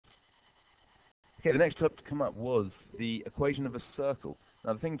Okay, the next topic to come up was the equation of a circle.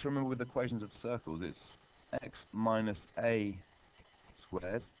 Now, the thing to remember with equations of circles is x minus a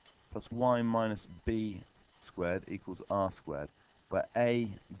squared plus y minus b squared equals r squared, where a,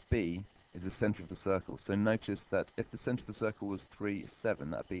 b is the centre of the circle. So notice that if the centre of the circle was 3,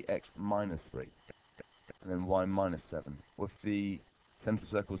 7, that'd be x minus 3, and then y minus 7. Or if the centre of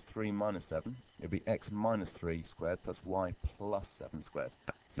the circle was 3 minus 7, it'd be x minus 3 squared plus y plus 7 squared.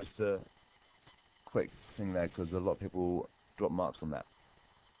 So just a quick thing there, because a lot of people drop marks on that.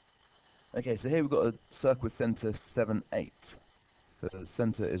 Okay, so here we've got a circle with centre 7, 8. The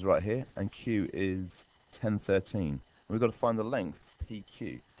centre is right here, and Q is 10, 13. And we've got to find the length,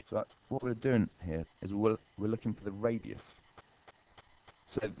 PQ. So what we're doing here is we're looking for the radius.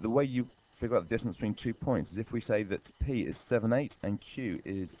 So the way you figure out the distance between 2 points is if we say that P is 7, 8 and Q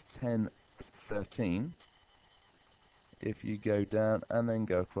is 10, 13. If you go down and then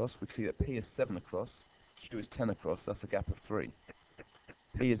go across, we can see that P is 7 across, Q is 10 across, that's a gap of 3.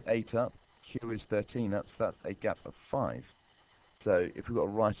 P is 8 up, Q is 13 up, so that's a gap of 5. So if we've got a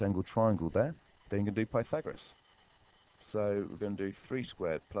right angle triangle there, then you can do Pythagoras. So we're going to do 3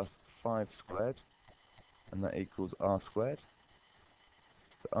 squared plus 5 squared, and that equals r squared.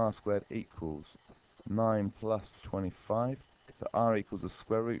 So r squared equals 9 plus 25, so r equals the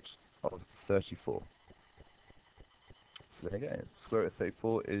square root of 34. So there you go, square root of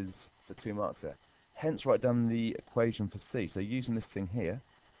 34 is the 2 marks there. Hence write down the equation for C. So using this thing here,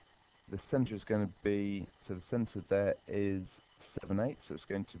 the centre is going to be, so the centre there is 7, 8, so it's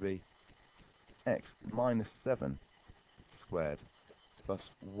going to be x minus 7 squared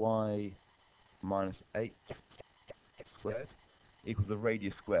plus y minus 8 squared equals the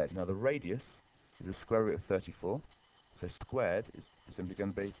radius squared. Now the radius is the square root of 34, so squared is simply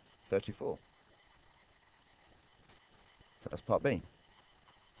going to be 34. That's part B.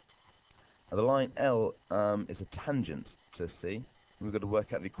 Now the line L is a tangent to C. We've got to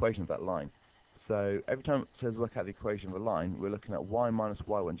work out the equation of that line. So every time it says work out the equation of a line, we're looking at y minus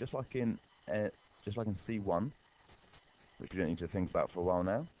y1, just like in C1, which we don't need to think about for a while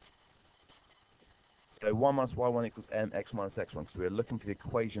now. So y minus y1 equals mx minus x1, because we're looking for the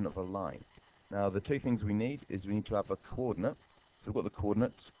equation of a line. Now the two things we need is we need to have a coordinate. So we've got the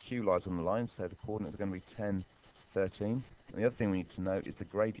coordinates, q lies on the line, so the coordinates are going to be 10, 13. And the other thing we need to know is the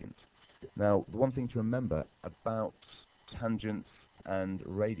gradient. Now, the one thing to remember about tangents and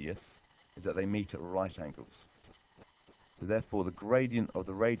radius is that they meet at right angles. So therefore, the gradient of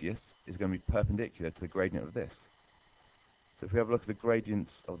the radius is going to be perpendicular to the gradient of this. So if we have a look at the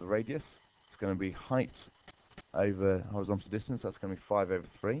gradient of the radius, it's going to be height over horizontal distance. That's going to be 5 over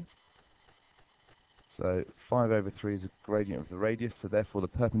 3. So 5 over 3 is the gradient of the radius. So therefore, the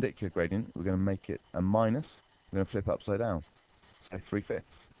perpendicular gradient, we're going to make it a minus. We're going to flip upside down. So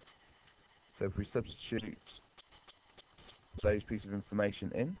 3/5. So if we substitute those pieces of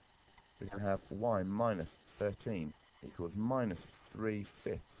information in, we can have y minus 13 equals minus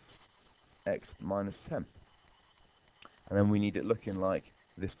 3/5 x minus 10. And then we need it looking like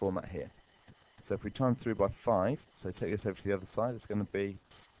this format here. So if we times through by 5, so take this over to the other side, it's going to be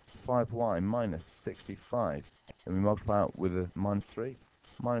 5y minus 65. And we multiply out with a minus 3,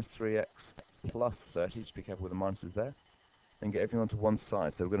 minus 3x plus 30, just be careful with the minuses there. And get everything onto one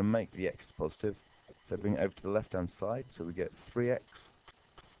side, so we're going to make the x positive. So bring it over to the left-hand side, so we get 3x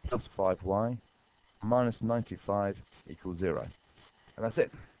plus 5y minus 95 equals 0. And that's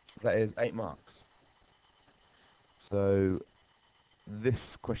it. That is 8 marks. So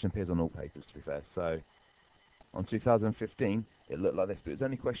this question appears on all papers, to be fair. So on 2015, it looked like this, but it was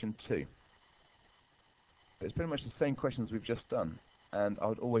only question 2. It's pretty much the same questions we've just done. And I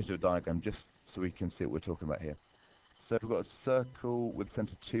would always do a diagram just so we can see what we're talking about here. So we've got a circle with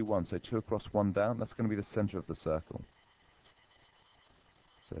centre 2, 1, so 2 across, 1 down. That's going to be the centre of the circle.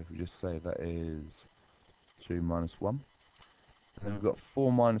 So if we just say that is 2 minus 1. And then we've got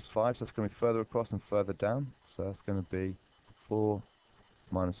 4 minus 5, so that's going to be further across and further down. So that's going to be 4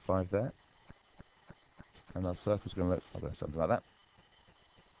 minus 5 there. And our circle's going to look, I don't know, something like that.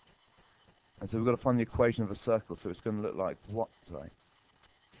 And so we've got to find the equation of a circle, so it's going to look like what? Sorry.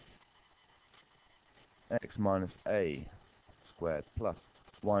 X minus a squared plus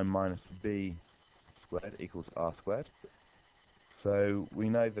y minus b squared equals r squared. So we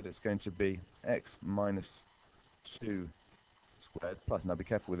know that it's going to be x minus 2 squared plus, now be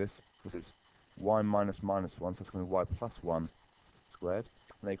careful with this, because it's y minus minus 1, so it's going to be y plus 1 squared,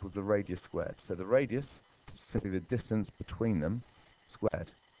 and that equals the radius squared. So the radius is simply the distance between them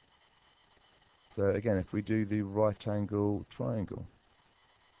squared. So again, if we do the right angle triangle,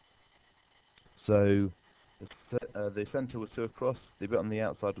 so the centre was 2 across, the bit on the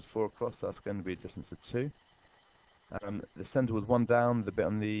outside was 4 across, so that's going to be a distance of 2. The centre was 1 down, the bit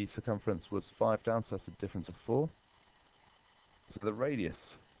on the circumference was 5 down, so that's a difference of 4. So the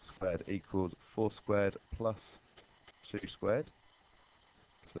radius squared equals 4 squared plus 2 squared.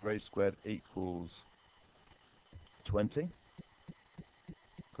 So the radius squared equals 20,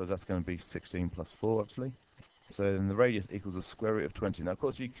 because that's going to be 16 plus 4, obviously. So then the radius equals the square root of 20. Now, of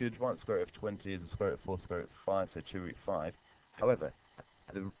course, you could write the square root of 20 as the square root of 4, square root of 5, so 2 root 5. However,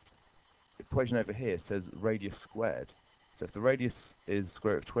 the equation over here says radius squared. So if the radius is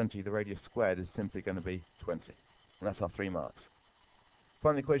square root of 20, the radius squared is simply going to be 20. And that's our 3 marks.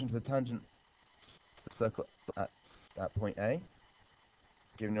 Find the equation to the tangent to the circle at point A.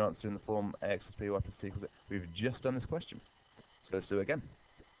 Given your answer in the form ax plus b, y plus c equals it. We've just done this question. So let's do it again.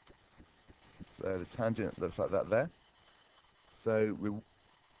 So the tangent looks like that there. So we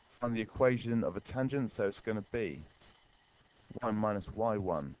find the equation of a tangent, so it's going to be y minus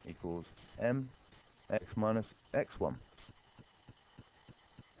y1 equals mx minus x1.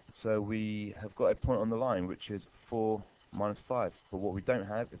 So we have got a point on the line which is 4 minus 5, but what we don't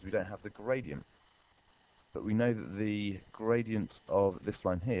have is we don't have the gradient. But we know that the gradient of this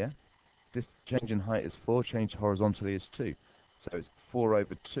line here, this change in height is 4, change horizontally is 2. So it's 4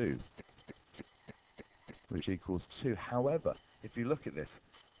 over 2, which equals 2. However, if you look at this,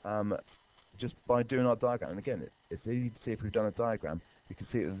 just by doing our diagram, and again, it's easy to see if we've done a diagram, you can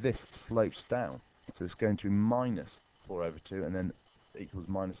see that this slopes down. So it's going to be minus 4 over 2, and then equals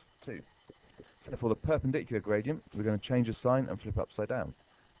minus 2. So for the perpendicular gradient, we're going to change the sign and flip upside down.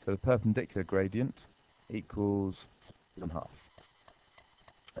 So the perpendicular gradient equals 1/2.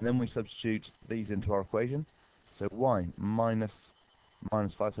 And then we substitute these into our equation. So y minus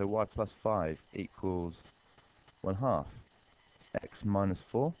 5, so y plus 5 equals 1/2 x minus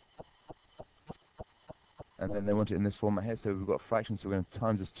 4. And then they want it in this format here, so we've got fractions, so we're going to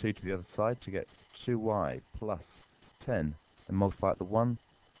times this 2 to the other side to get 2y plus 10 and multiply it to 1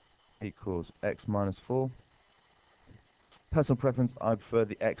 equals x minus 4. Personal preference, I prefer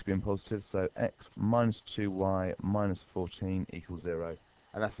the x being positive, so x minus 2y minus 14 equals 0.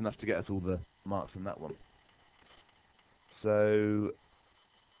 And that's enough to get us all the marks in that one. So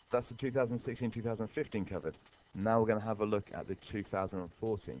that's the 2016-2015 covered. Now we're going to have a look at the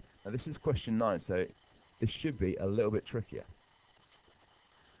 2014. Now this is question 9, so this should be a little bit trickier.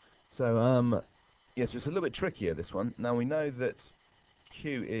 So, yes, it's a little bit trickier, this one. Now we know that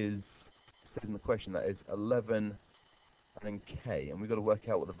Q is, said in the question, that is 11 and then K, and we've got to work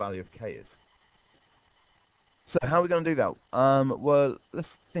out what the value of K is. So how are we going to do that? Well,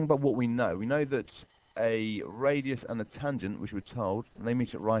 let's think about what we know. We know that a radius and a tangent, which we're told, and they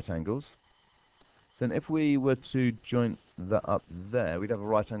meet at right angles. So then if we were to join that up there, we'd have a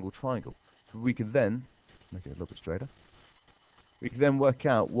right angle triangle. So we could then, make it a little bit straighter, we could then work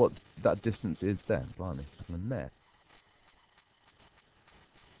out what that distance is there. Blimey, I'm there.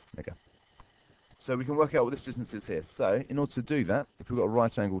 There we go. So we can work out what this distance is here. So in order to do that, if we've got a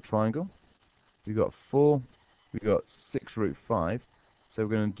right angle triangle, we've got 4, we've got 6 root 5. So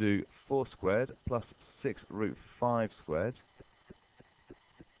we're going to do 4 squared plus 6 root 5 squared.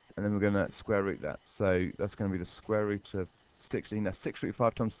 And then we're going to square root that. So that's going to be the square root of 16. That's 6 root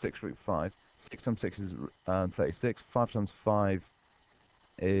 5 times 6 root 5. 6 times 6 is 36. 5 times 5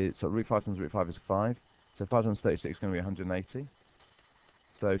 is, so root 5 times root 5 is 5. So 5 times 36 is going to be 180.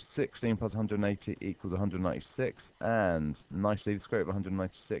 So 16 plus 180 equals 196. And nicely, the square root of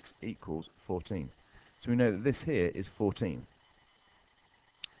 196 equals 14. So we know that this here is 14.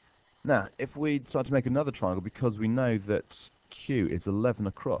 Now, if we decide to make another triangle, because we know that Q is 11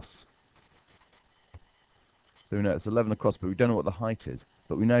 across. So we know it's 11 across, but we don't know what the height is.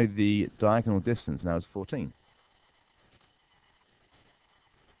 But we know the diagonal distance now is 14.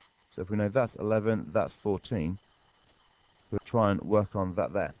 So if we know that's 11, that's 14, we'll try and work on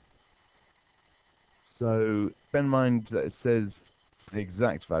that there. So bear in mind that it says the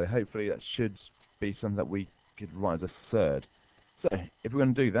exact value. Hopefully that should be something that we could write as a third. So if we're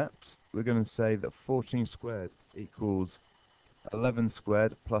going to do that, we're going to say that 14 squared equals 11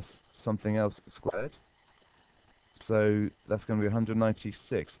 squared plus something else squared. So that's going to be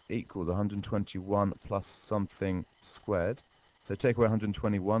 196 equals 121 plus something squared. So take away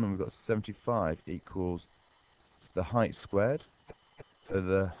 121 and we've got 75 equals the height squared. So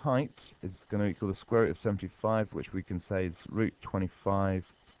the height is going to equal the square root of 75, which we can say is root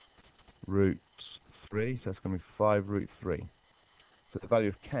 25 root 3. So that's going to be 5 root 3. So the value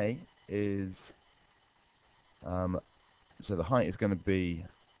of K is, so the height is going to be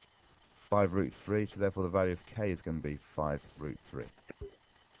 5 root 3, so therefore the value of K is going to be 5 root 3.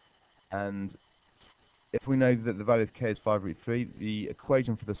 And if we know that the value of k is 5 root 3, the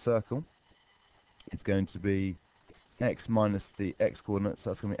equation for the circle is going to be x minus the x coordinate, so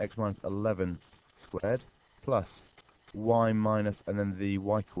that's going to be x minus 11 squared, plus y minus, and then the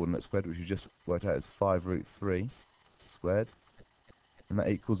y coordinate squared, which we just worked out is 5 root 3 squared, and that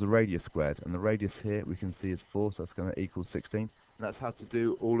equals the radius squared, and the radius here we can see is 4, so that's going to equal 16, and that's how to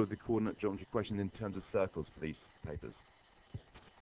do all of the coordinate geometry questions in terms of circles for these papers.